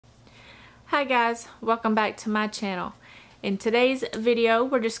Hi guys, welcome back to my channel. In today's video,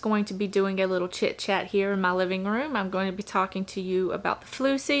 we're just going to be doing a little chit chat here in my living room. I'm going to be talking to you about the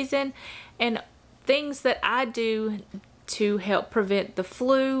flu season and things that I do to help prevent the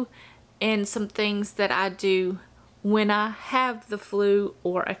flu and some things that I do when I have the flu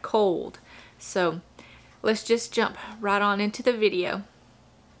or a cold. So let's just jump right on into the video.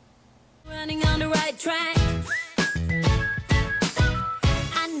 Running on the right track.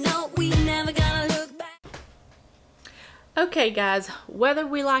 Okay guys, whether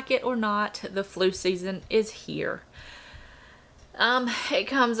we like it or not, the flu season is here. It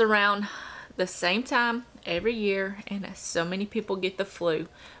comes around the same time every year and so many people get the flu.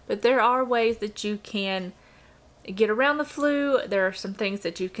 But there are ways that you can get around the flu. There are some things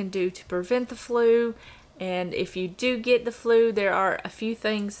that you can do to prevent the flu. And if you do get the flu, there are a few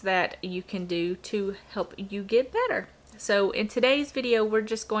things that you can do to help you get better. So in today's video, we're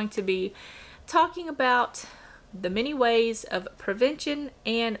just going to be talking about the many ways of prevention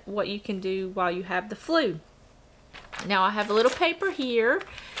and what you can do while you have the flu. Now I have a little paper here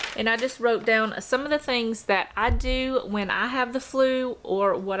and I just wrote down some of the things that I do when I have the flu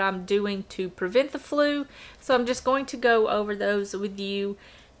or what I'm doing to prevent the flu. So I'm just going to go over those with you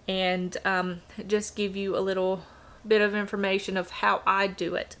and just give you a little bit of information of how I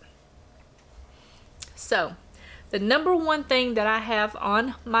do it. So the number one thing that I have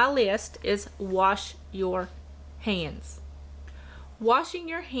on my list is wash your hands. Washing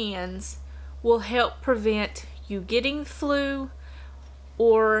your hands will help prevent you getting the flu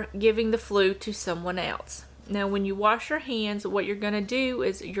or giving the flu to someone else. Now when you wash your hands, what you're going to do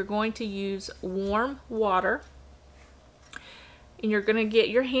is you're going to use warm water and you're going to get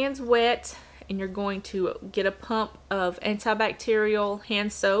your hands wet and you're going to get a pump of antibacterial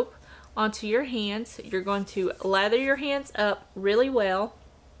hand soap onto your hands. You're going to lather your hands up really well.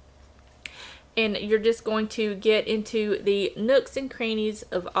 And you're just going to get into the nooks and crannies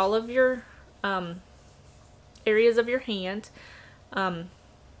of all of your areas of your hand,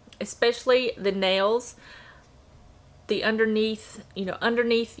 especially the nails. The underneath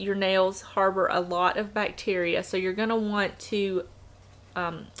your nails harbor a lot of bacteria. So you're going to want to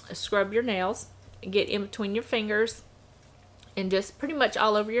scrub your nails, get in between your fingers, and just pretty much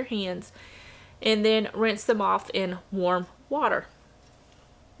all over your hands. And then rinse them off in warm water.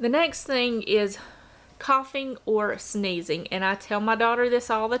 The next thing is coughing or sneezing, and I tell my daughter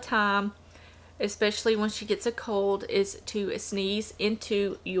this all the time, especially when she gets a cold, is to sneeze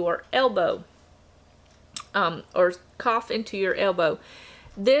into your elbow or cough into your elbow.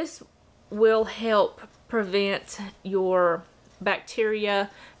 This will help prevent your bacteria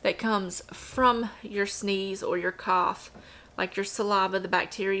that comes from your sneeze or your cough, like your saliva, the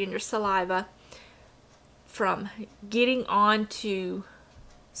bacteria in your saliva, from getting onto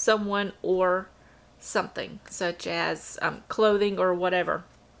someone or something such as clothing or whatever.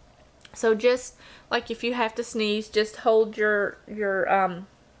 So just like if you have to sneeze, just hold your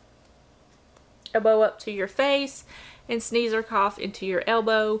elbow up to your face and sneeze or cough into your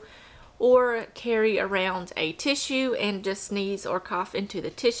elbow, or carry around a tissue and just sneeze or cough into the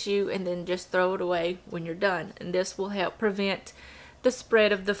tissue and then just throw it away when you're done. And this will help prevent the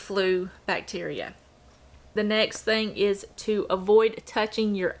spread of the flu bacteria. The next thing is to avoid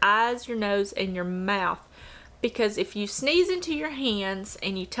touching your eyes, your nose, and your mouth. Because if you sneeze into your hands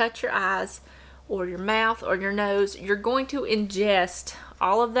and you touch your eyes or your mouth or your nose, you're going to ingest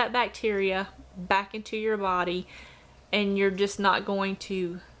all of that bacteria back into your body and you're just not going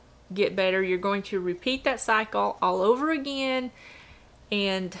to get better. You're going to repeat that cycle all over again.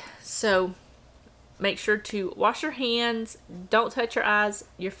 And so make sure to wash your hands. Don't touch your eyes,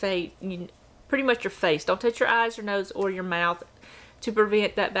 your face, pretty much your face. Don't touch your eyes, your nose, or your mouth to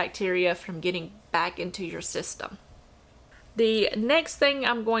prevent that bacteria from getting back into your system. The next thing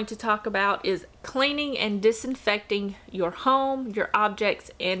I'm going to talk about is cleaning and disinfecting your home, your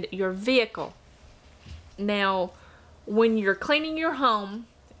objects, and your vehicle. Now, when you're cleaning your home,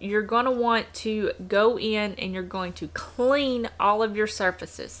 you're going to want to go in and you're going to clean all of your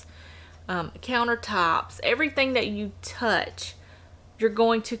surfaces, countertops, everything that you touch. You're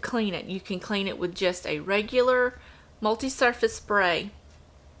going to clean it. You can clean it with just a regular multi-surface spray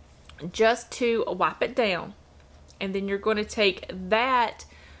just to wipe it down. And then you're going to take that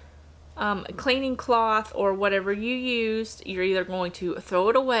cleaning cloth or whatever you used, you're either going to throw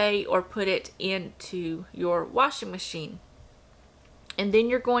it away or put it into your washing machine. And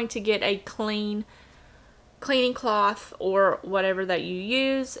then you're going to get a cleaning cloth or whatever that you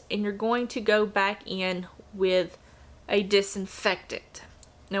use, and you're going to go back in with a disinfectant.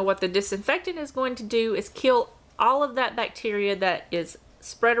 Now what the disinfectant is going to do is kill all of that bacteria that is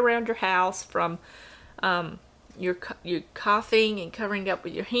spread around your house from you're coughing and covering up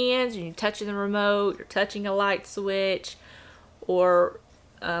with your hands, and you're touching the remote, you're touching a light switch, or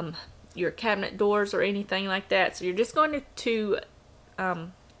your cabinet doors or anything like that. So you're just going to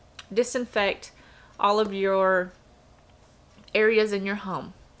disinfect all of your areas in your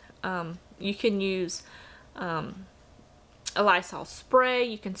home. You can use a Lysol spray.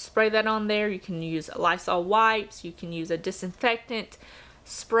 You can spray that on there. You can use Lysol wipes. You can use a disinfectant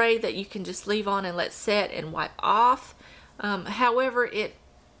spray that you can just leave on and let set and wipe off. However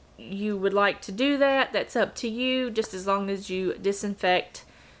you would like to do that, that's up to you, just as long as you disinfect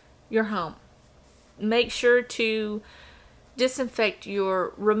your home. Make sure to disinfect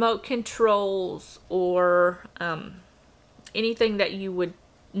your remote controls or anything that you would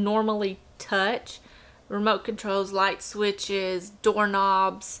normally touch. Remote controls, light switches,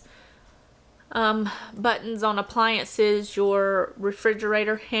 doorknobs, buttons on appliances, your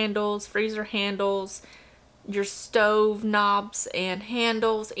refrigerator handles, freezer handles, your stove knobs and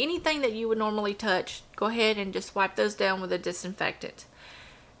handles, anything that you would normally touch, go ahead and just wipe those down with a disinfectant.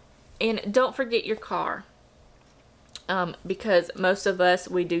 And don't forget your car, because most of us,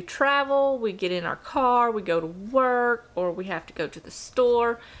 we do travel, we get in our car, we go to work, or we have to go to the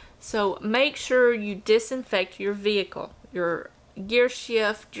store. So make sure you disinfect your vehicle, your gear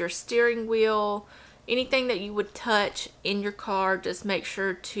shift, your steering wheel, anything that you would touch in your car. Just make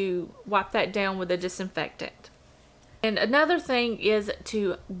sure to wipe that down with a disinfectant. And another thing is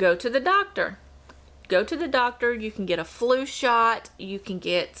to go to the doctor. Go to the doctor. You can get a flu shot, you can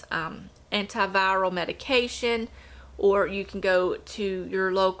get antiviral medication, or you can go to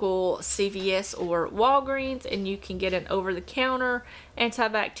your local CVS or Walgreens and you can get an over-the-counter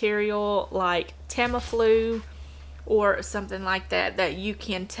antibacterial like Tamiflu or something like that that you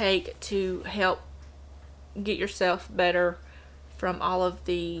can take to help get yourself better from all of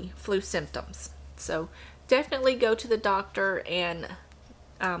the flu symptoms. So definitely go to the doctor and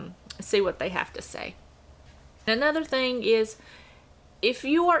see what they have to say. Another thing is, if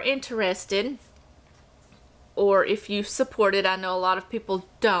you are interested, or if you support it, I know a lot of people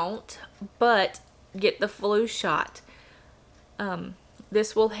don't, but get the flu shot.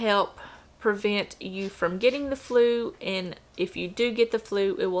 This will help prevent you from getting the flu, and if you do get the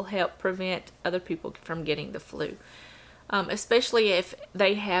flu, it will help prevent other people from getting the flu, especially if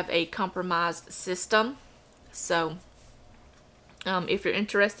they have a compromised system. So if you're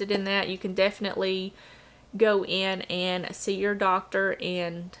interested in that, you can definitely go in and see your doctor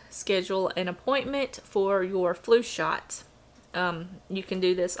and schedule an appointment for your flu shot. You can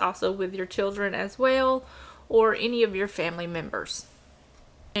do this also with your children as well, or any of your family members.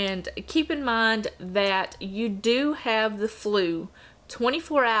 And keep in mind that you do have the flu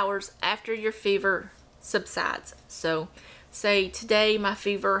 24 hours after your fever subsides. So say today my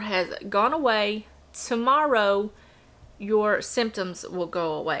fever has gone away, tomorrow your symptoms will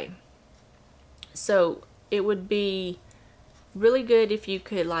go away. So it would be really good if you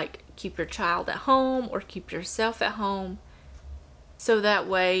could like keep your child at home or keep yourself at home, so that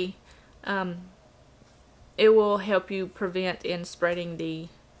way it will help you prevent in spreading the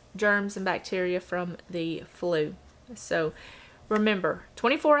germs and bacteria from the flu. So remember,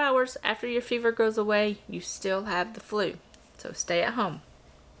 24 hours after your fever goes away, you still have the flu. So stay at home.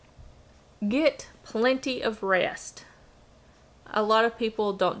 Get plenty of rest. A lot of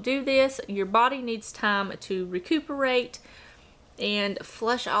people don't do this. Your body needs time to recuperate and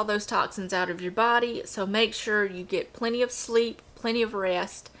flush all those toxins out of your body. So make sure you get plenty of sleep, plenty of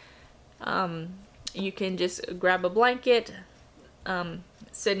rest. You can just grab a blanket,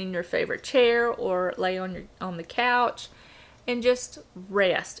 sit in your favorite chair, or lay on the couch and just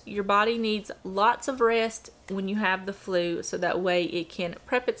rest. Your body needs lots of rest when you have the flu, so that way it can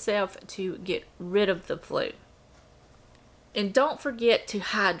prep itself to get rid of the flu. And don't forget to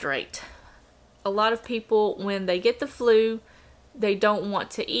hydrate. A lot of people, when they get the flu, they don't want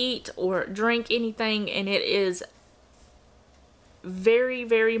to eat or drink anything, and it is very,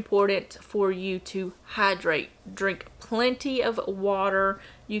 very important for you to hydrate. Drink plenty of water.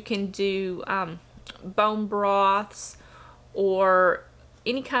 You can do bone broths or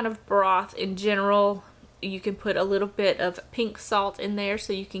any kind of broth in general. You can put a little bit of pink salt in there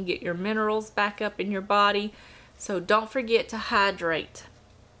so you can get your minerals back up in your body. So don't forget to hydrate.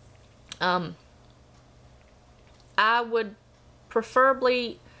 I would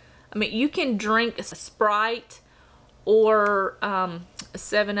preferably, you can drink a Sprite or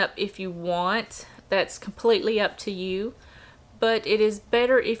 7-Up if you want. That's completely up to you. But it is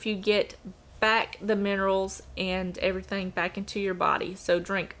better if you get back the minerals and everything back into your body. So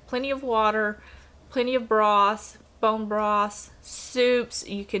drink plenty of water, plenty of broth, bone broths, soups.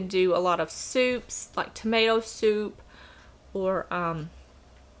 You can do a lot of soups like tomato soup or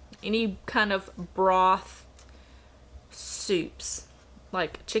any kind of broth soups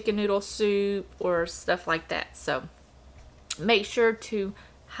like chicken noodle soup or stuff like that. So make sure to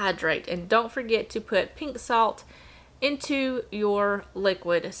hydrate, and don't forget to put pink salt into your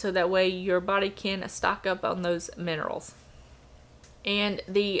liquid so that way your body can stock up on those minerals. And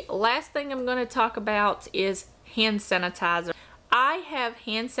the last thing I'm going to talk about is hand sanitizer. I have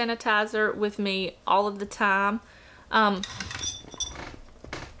hand sanitizer with me all of the time,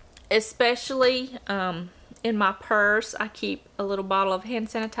 especially in my purse. I keep a little bottle of hand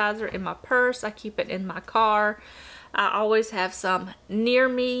sanitizer in my purse. I keep it in my car. I always have some near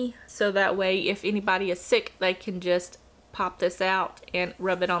me so that way if anybody is sick they can just pop this out and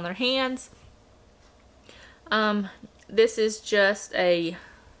rub it on their hands. This is just a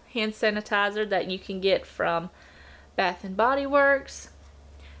hand sanitizer that you can get from Bath and Body Works.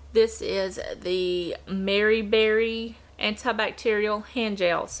 This is the Mary Berry antibacterial hand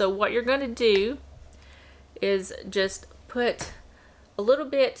gel. So what you're going to do is just put a little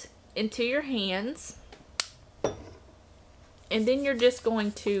bit into your hands, and then you're just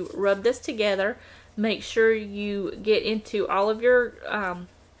going to rub this together. Make sure you get into all of your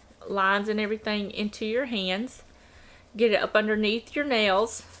lines and everything into your hands. Get it up underneath your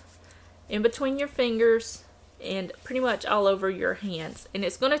nails, in between your fingers, and pretty much all over your hands. And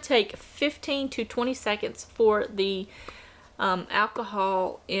it's going to take 15 to 20 seconds for the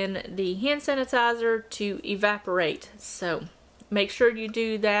alcohol in the hand sanitizer to evaporate. So make sure you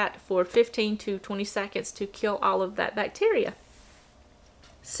do that for 15 to 20 seconds to kill all of that bacteria.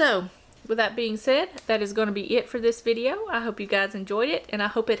 So with that being said, that is going to be it for this video. I hope you guys enjoyed it, and I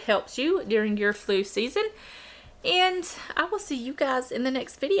hope it helps you during your flu season. And I will see you guys in the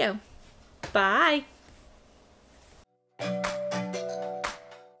next video. Bye.